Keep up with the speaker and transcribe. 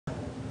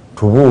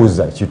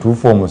Tubuza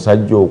Kituufu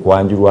omusajja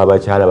okwanjulwa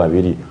abakyala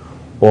babiri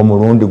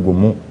omulundi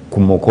gumu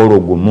kumukolo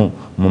gumu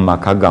mu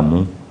maka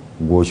gamu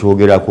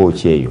gw'okyogerako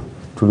kyeyo.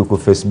 Tuli ku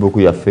Facebook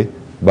yaffe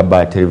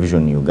Baba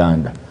Television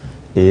Uganda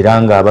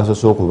era nga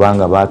abasoose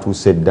okubanga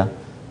batuuse dda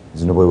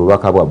zino bwe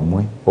bubaka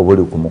bwammwe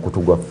obuli ku mukutu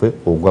gwaffe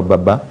ogwa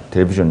Baba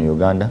Television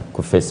Uganda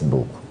ku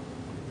Facebook.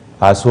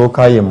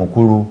 Asooka ye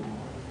mukulu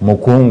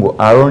Mukungu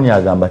Aaron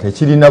agamba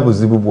tekirina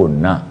buzibu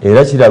bwonna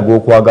era kiraga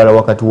okwagala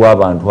wakati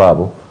w'abantu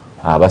abo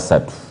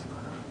abasatu.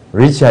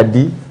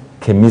 Richard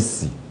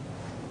Kemisi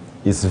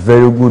is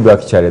very good,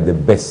 actually the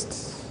best.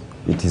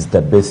 It is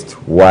the best.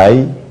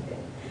 Why?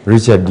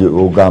 Richard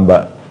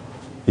ogamba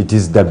it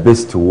is the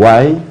best.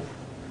 Why?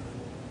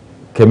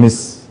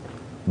 Kemisi.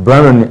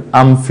 Brandon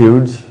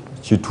Amfield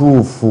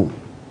Kituufu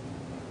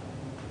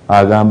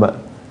agamba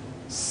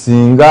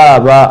singa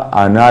aba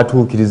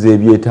anaatuukiriza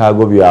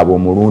ebyetaago byabwe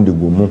omulundi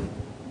gumu.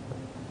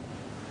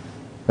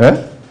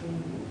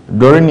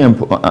 Doreen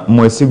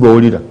mwesiga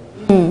owulira?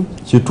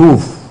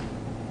 Kituufu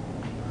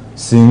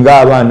singa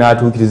aba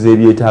anaatuukiriza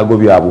ebyetaago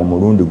byabwe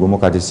omulundi gumu.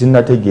 Kati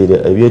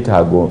sinnategeera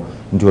ebyetaago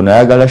nti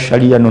onayagala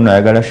shaliya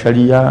nonayagala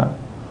shaliya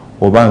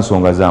oba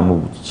nsonga za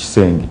mu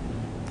kisenge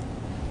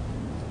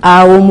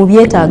awo mu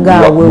byetaago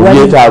awo mu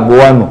byetaago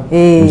wano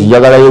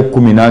njagalayo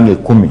 10 nange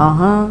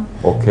 10.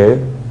 Okay.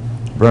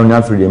 Brown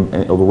African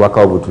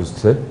obubaka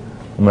obutuse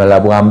omulala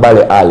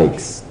Bwambale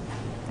Alex.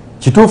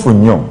 Kituufu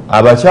nnyo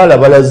abakyala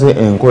balaze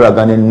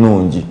enkolagana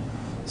ennungi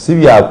si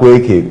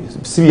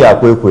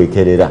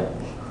byakwekwekerera.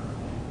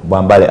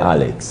 Bwambale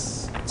Alex.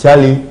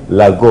 Charlie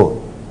Lago.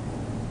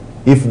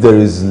 If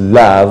there is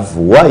love,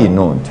 why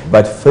not?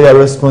 But fair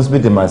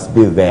responsibility must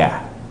be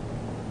there.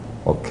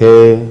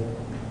 Okay.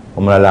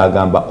 Omulala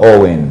agamba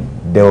Owen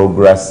Deo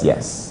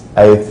Gracias.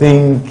 I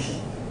think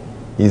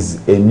is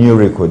a new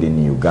record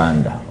in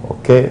Uganda.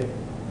 Okay.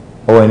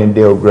 Owen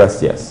Deo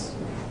Gracias.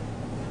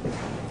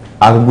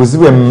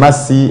 Akuguzibwe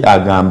Masi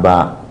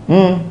agamba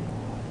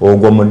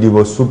ogwo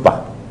mudibo super.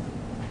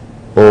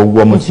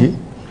 Ogwo muki?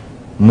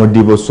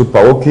 Mudibo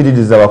super.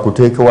 Okiririza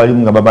bakuteeke wali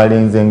nga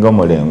babalenze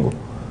ng'omulengo.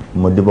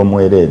 Mudibo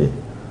mwerere.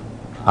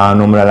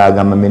 Ano omulala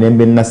agamba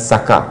Mirembe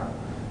Nasaka.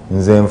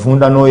 Nze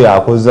nfunda n'oyo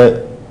akoze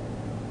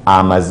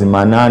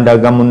amazima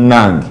nandaga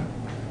munnange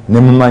ne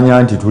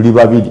mumanya nti tuli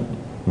babiri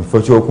mufo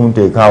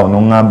ky'okunteekaawo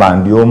n'oŋŋamba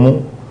ndi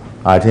omu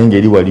ate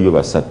ngeri waliyo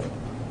basatu.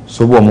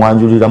 So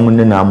bw'omwanjulira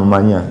munne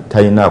n'amumanya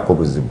talinaako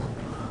buzibu.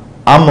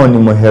 Amoni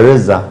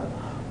Muhereza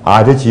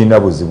ate kirina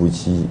buzibu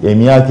ki?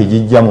 Emyaka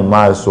egijja mu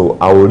maaso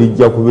awo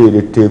lijja kubeera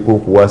etteeka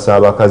okuwasa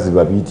abakazi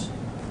babiri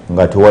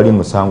nga tewali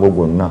musango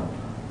gwonna.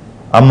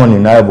 Amoni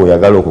naye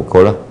bw'oyagala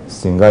okukola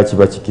singa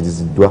kiba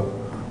kikiriziddwa.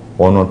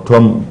 Ono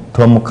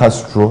Tom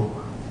Castro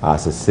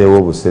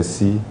aseseewo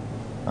busesi.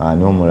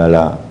 Ani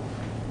omulala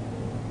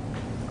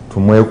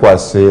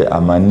tumwekwase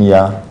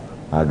Amania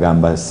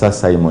agamba Sir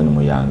Simon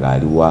Muyanga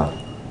aliwa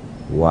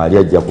wali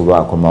ajja kuba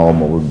akomawo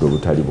mu budde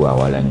obutali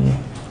bwawala nnyo.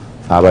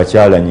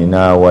 Abakyala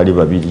nyina wali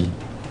babiri,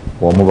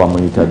 omu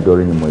bamuyita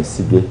Doreen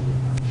Mwesige,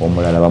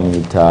 omulala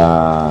bamuyita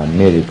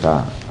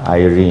America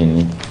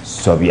Irene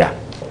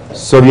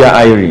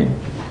Sobya Irene.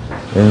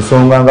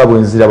 Ensonga nga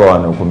bwenziraba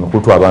wano ku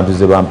mikutu abantu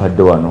ze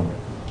bampadde wano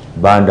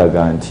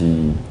bandaga nti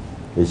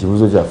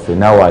ekibuzo kyaffe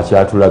naawe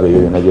akyatulaba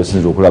eyo yonna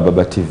gy'osinza okulaba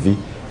Baba TV.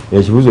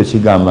 Ekibuzo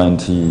kigamba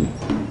nti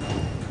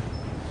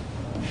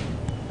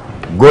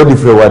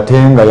Godfrey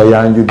Watenga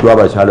yayanjuddwa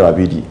abakyala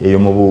babiri eyo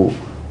mu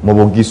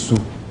Bugisu.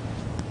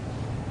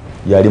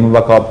 Yali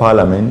mubaka wa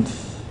Parliament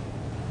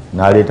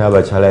n'aleeta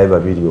abakyala be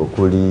babiri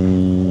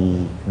okuli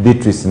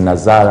Beatrice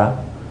Nazala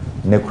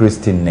ne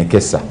Christine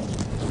Nekesa.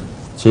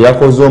 Kye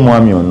yakoze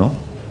omwami ono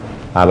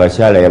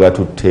abakyala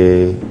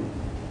yabatutte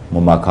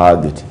mu maka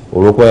ge.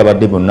 Olw'okuba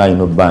yabadde bonna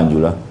alina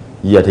obbanjula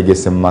ye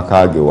yategese mu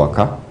maka ge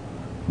waka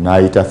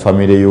n'ayita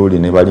famire y'oli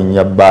ne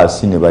balinnya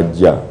bbaasi ne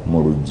bajja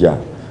mu luggya,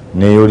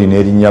 n'ey'oli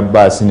n'erinnya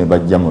bbaasi ne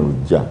bajja mu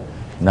luggya,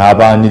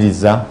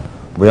 n'abaaniriza.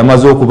 Bwe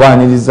yamaze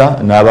okubaaniriza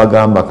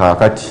n'abagamba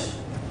kaakati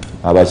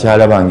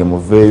abakyala bange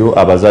muveeyo,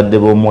 abazadde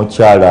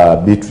b'omukyala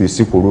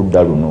Beatrice ku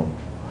ludda luno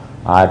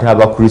ate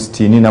aba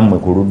Christine nammwe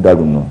ku ludda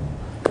luno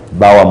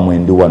bawammwe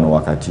ndi wano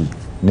wakati.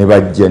 Ne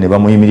bajja ne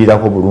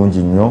bamuyimirirako bulungi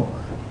nnyo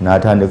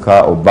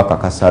n'atandika obbaka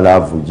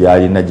kasalaavu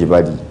gy'alina gye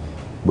bali.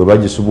 Bwe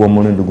bagisubwa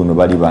omulundi guno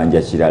bali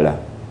banja kirala.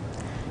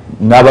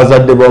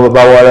 N'abazadde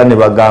bawala ne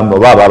bagamba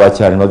oba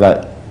abakyala ne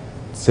bagamba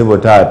ssebo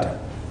taata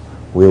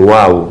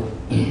weewaawo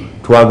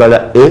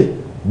twagala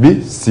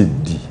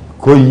ABCD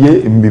ko ye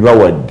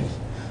mbibawadde.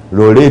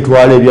 Loole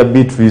etwala ebya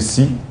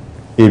Beatrice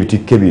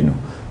ebitikke bino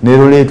ne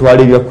loole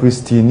etwala ebya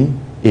Christine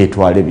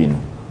etwale bino.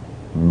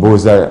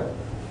 Mbuuza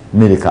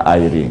America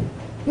Irene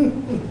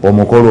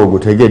omukolo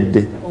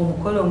ogutegedde?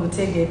 Omukolo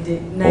ogutegedde.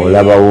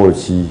 Olabawo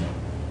ki?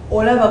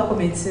 Olaba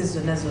comments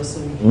zonna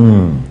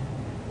z'osomye.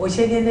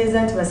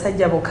 Okyegendereza nti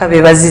basajja bokka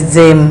be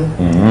bazizzeemu.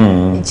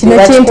 Kino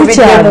kintu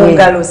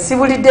kyabwe. Si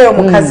buliddeyo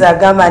omukazi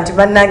agamba nti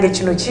bannange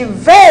kino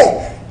kive.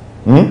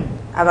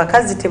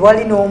 abakazi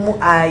tebwali n'omu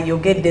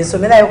ayogedde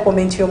nsomerayo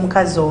komenti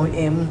y'omukazi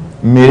emu.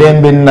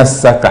 Mirembe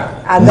Nasaka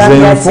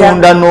nze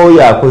nfunda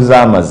n'oyo akoze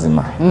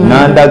amazima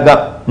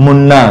nandaga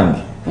munnange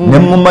ne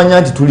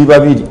mumanya nti tuli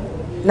babiri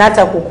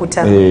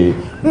n'atakukuta.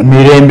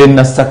 Mirembe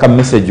Nasaka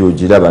message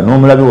ogiraba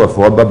n'omulabi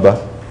waffe wa baba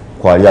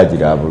kwali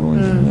agira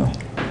bulungi nnyo.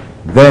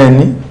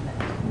 Then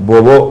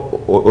bobo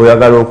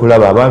oyagala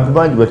okulaba abantu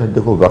bangi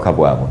bataddeko obubaka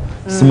bwabwe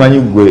simanyi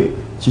gwe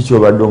kiki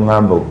obadde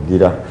oŋŋamba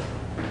okugira.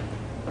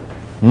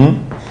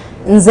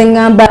 Nze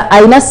ngamba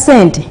alina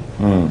ssente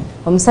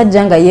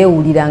omusajja nga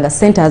yeewuliranga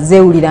ssente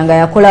azeewuliranga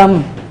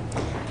yakolamu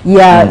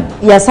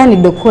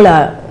yasaanidde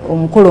okukola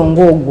omukolo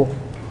ng'ogwo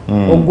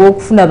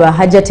ogw'okufuna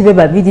bahajjati be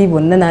babiri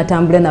bonna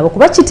n'atambula nabo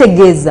kuba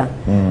kitegeeza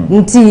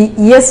nti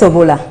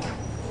yeesobola,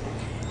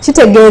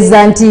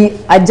 kitegeeza nti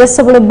ajja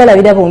sobola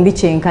obbalabira bombi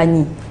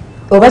kyenkanyi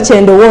oba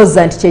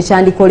kyendowooza nti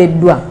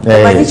kyekyandikoleddwa.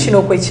 Omanyi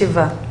kino kwe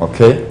kiva.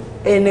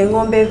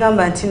 N'engombe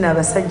egamba nti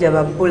n'abasajja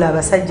babbula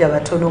abasajja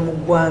batono mu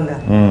ggwanga.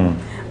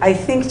 I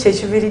think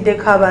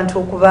kyekiviiriddeko abantu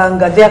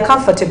okubanga they are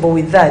comfortable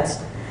with that.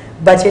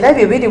 But era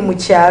bye biri mu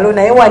kyalo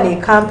naye wano e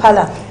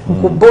Kampala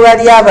ku bbula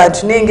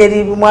ly'abantu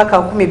n'engeri mu mwaka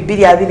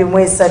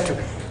 2023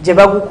 gye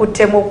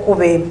bagukuttemu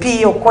okuba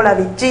empi okukola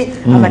biki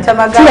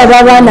amatama ga. Tulaba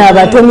abaana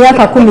abato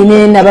myaka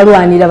 14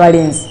 balwanira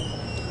balenzi.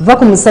 Va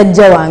ku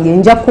musajja wange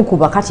nja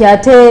kukuba kati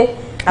ate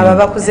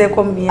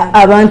ababakuzeeko mu myaka.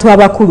 Abantu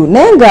abakulu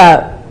naye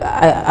nga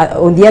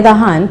on the other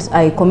hand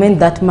I commend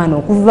that man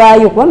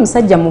okuvaayo kuba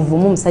musajja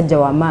muvumu musajja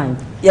w'amaanyi.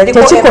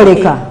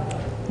 Tekikoleka.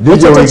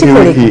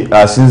 Wiki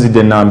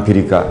asinzidde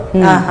nampirika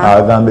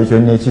agamba ekyo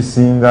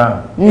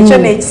nekisinga.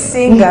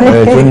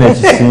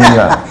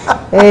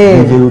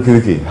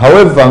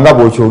 However nga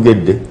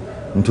bw'okyogedde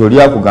nti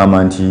oli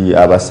akugamba nti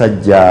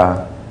abasajja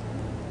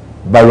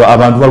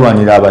abantu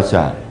balwanira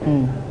abakyala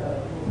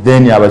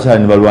then abakyala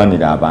ne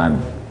balwanira abaami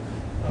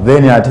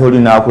then ate oli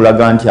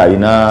n'akulaga nti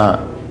alina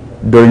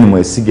Doreen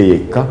Mwesige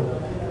yekka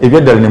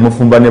ebyaddala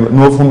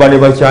n'ofumba ne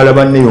bakyala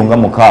banneyo nga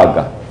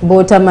 6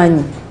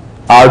 b'otamanyi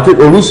ate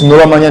oluusi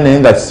n'obamanya naye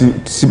nga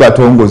si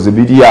batongoze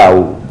biri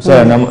awo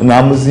musala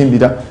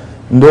n'amuzimbira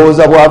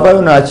ndowooza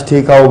bw'avaayo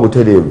n'akiteekawo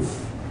butereevu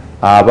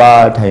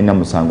aba talina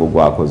musango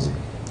gwakoze.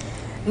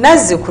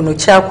 Nazzi kuno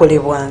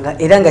kyakolebwanga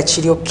era nga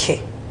kiri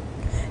oke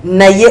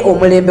naye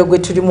omulembe gwe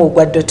tulimu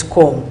ogwa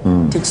 .com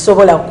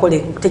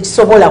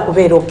tekisobola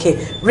kubeera oke.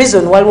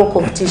 Reason waliwo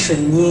competition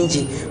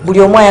nyingi,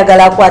 buli omu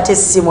ayagala akwate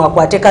essimu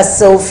akwate ka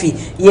selfie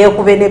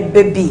yeekube ne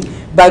baby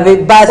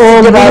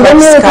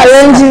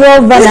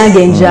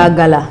nange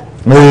njagala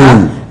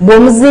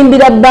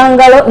bw'omuzimbira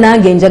bangalo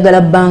nange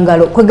njagala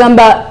bangalo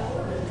kwegamba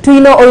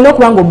olina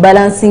okuba nga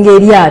obalansinga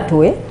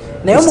eryato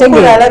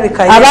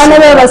abaana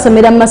be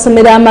basomera mu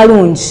masomero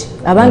amalungi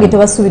abange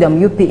tebasuubira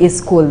mu UPE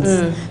schools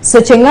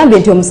so kyengambye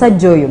nti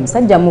omusajja oyo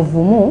musajja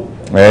muvumu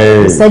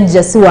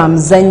musajja si wa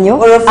muzannyo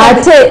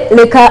ate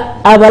leka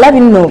abalabi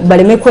nno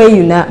baleme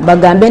kweyuna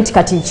bagambe nti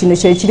kati kino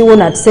kiriwo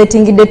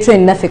natusetingidde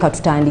train naffe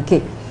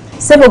katutandike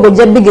sebo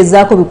gojja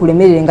bigezaako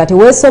bikulemerere nga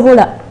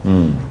teweesobola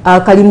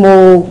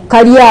akalimo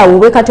kali awo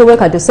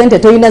bwekato sente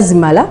toyina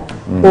zimala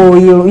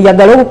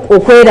oyagala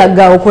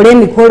okweraga okole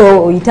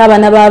emikolo oyita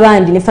abaana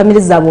b'abandi ne famire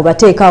zaabwe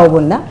obateekaawo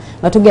bonna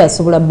nga togera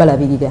asobola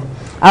balabirira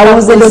awo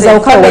nze ndowooza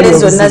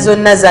okawalizo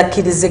zonna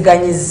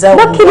zakkiriziganyiza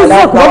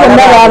bakkiriza kuba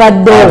bonna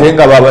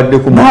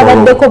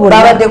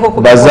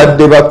babaddeko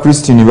bazadde ba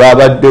Christine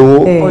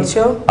babaddewo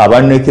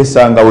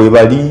abanekesa nga we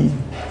bali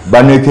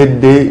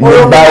banekedde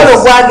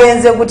omukolo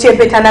gwagenze gutya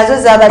empeta nazo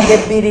zabadde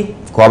 2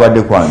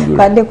 kwabadde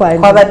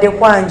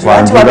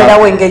kwanjula nti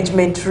wabeerawo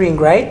engagement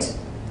ring right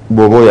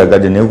bw'oba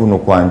oyagadde naye kuno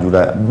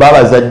kwanjula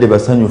babazadde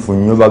basanyufu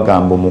nnyo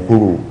bagamba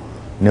omukulu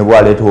ne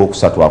bwaleetawo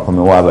okusatu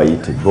akomewo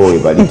abayite bowe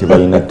bali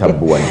tebalina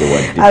tabbu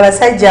wadde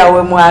abasajja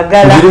awe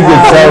mwagala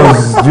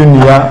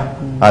Junior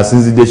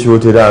asinzidde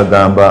kyotera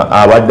agamba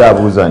abadde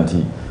abuuza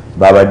nti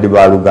babadde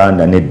ba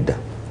Luganda nedda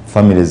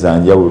famire za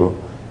njawulo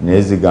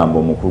naye zigamba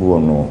omukulu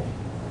ono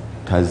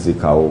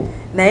tazikawo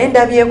naye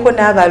ndabyeko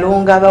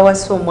n'abalongo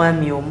abawasa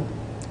omwami omu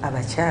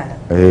abakyala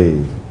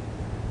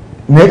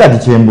naye kati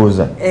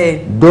kyembuuza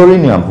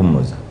Doreen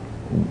ampumuza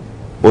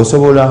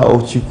osobola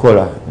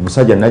okikola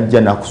omusajja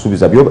najja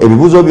nakusuubiza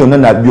ebibuuzo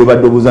byonna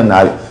byobadde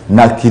obuuza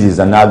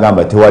nakkiriza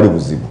n'agamba tewali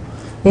buzibu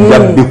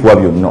njabikuwa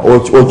byonna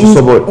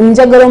okisobola.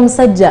 Njagala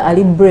omusajja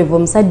ali brave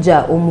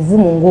omusajja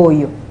omuvumu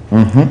ng'oyo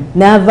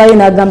n'avaayo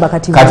n'agamba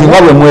kati nga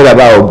bwe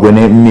mwerabaawo gwe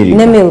ne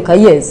Milka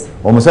yes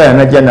omusajja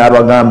najja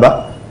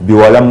n'abagamba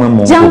biwala mwe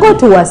mu jango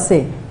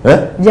tuwase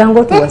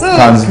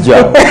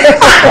kanzija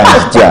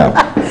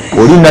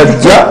oli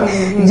najja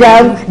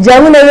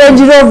jangu ne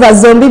Range Rover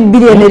zombi 2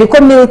 billion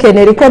eriko Milk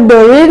eriko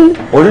Doreen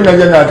oli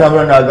najja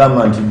n'atambula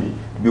n'agamba nti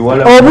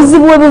biwala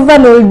obuzibu bwe buva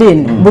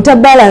n'Oldin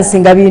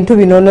butabalansinga bintu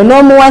bino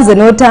n'omuwanze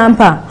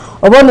n'otampa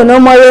oba ono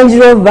n'omwa Range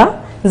Rover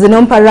nze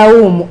n'ompa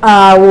rawumu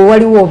awo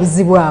waliwo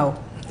obuzibu awo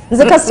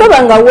nze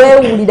kasoba nga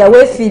weewulira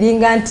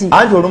weefiringa nti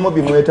anti olumu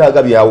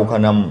bimwetaaga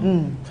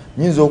byawukanamu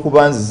nyinza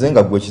okuba nzize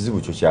nga gwe ekizibu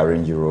kyo kya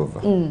Range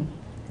Rover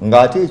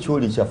ng'ate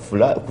ekyoli kya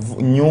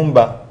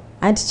nyumba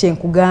anti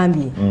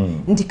kyenkugambye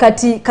nti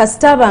kati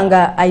kasitaba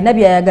nga alina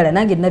byayagala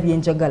nange nina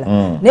byenjagala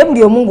naye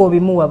buli omu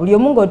ng'obimuwa buli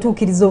omu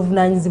ng'otuukiriza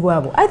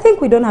obuvunaanyizibwa bwo. I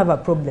think we don't have a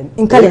problem.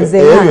 Nkale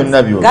nze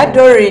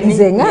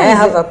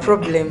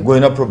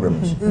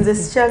nze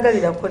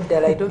sikyagalirako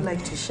ddala. I don't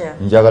like to share.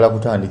 Njagala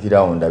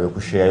kutandikirawo ndabe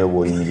ku share yo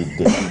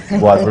bw'oyimiridde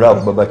bw'atulaba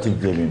ku Baba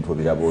TV ebintu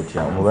obiraba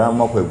otya.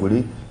 Omubalamu kwe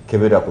guli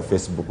kebera ku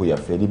Facebook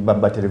yaffe eri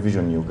Baba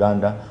Television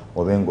Uganda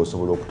obe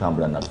ng'osobola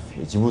okutambula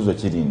naffe. Ekibuuzo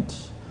kiri nti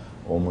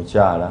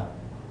omukyala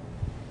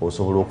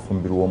osobola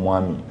okufumbirwa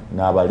omwami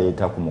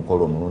n'abaleeta ku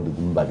mukolo omulundi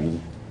gumu babiri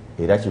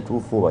era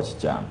kituufu oba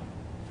kikyamu?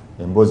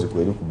 Emboozi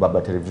kweri ku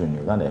Baba Television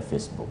Uganda ya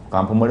Facebook.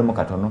 Kampumulemu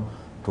katono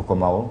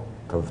tukomawo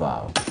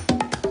tovaawo.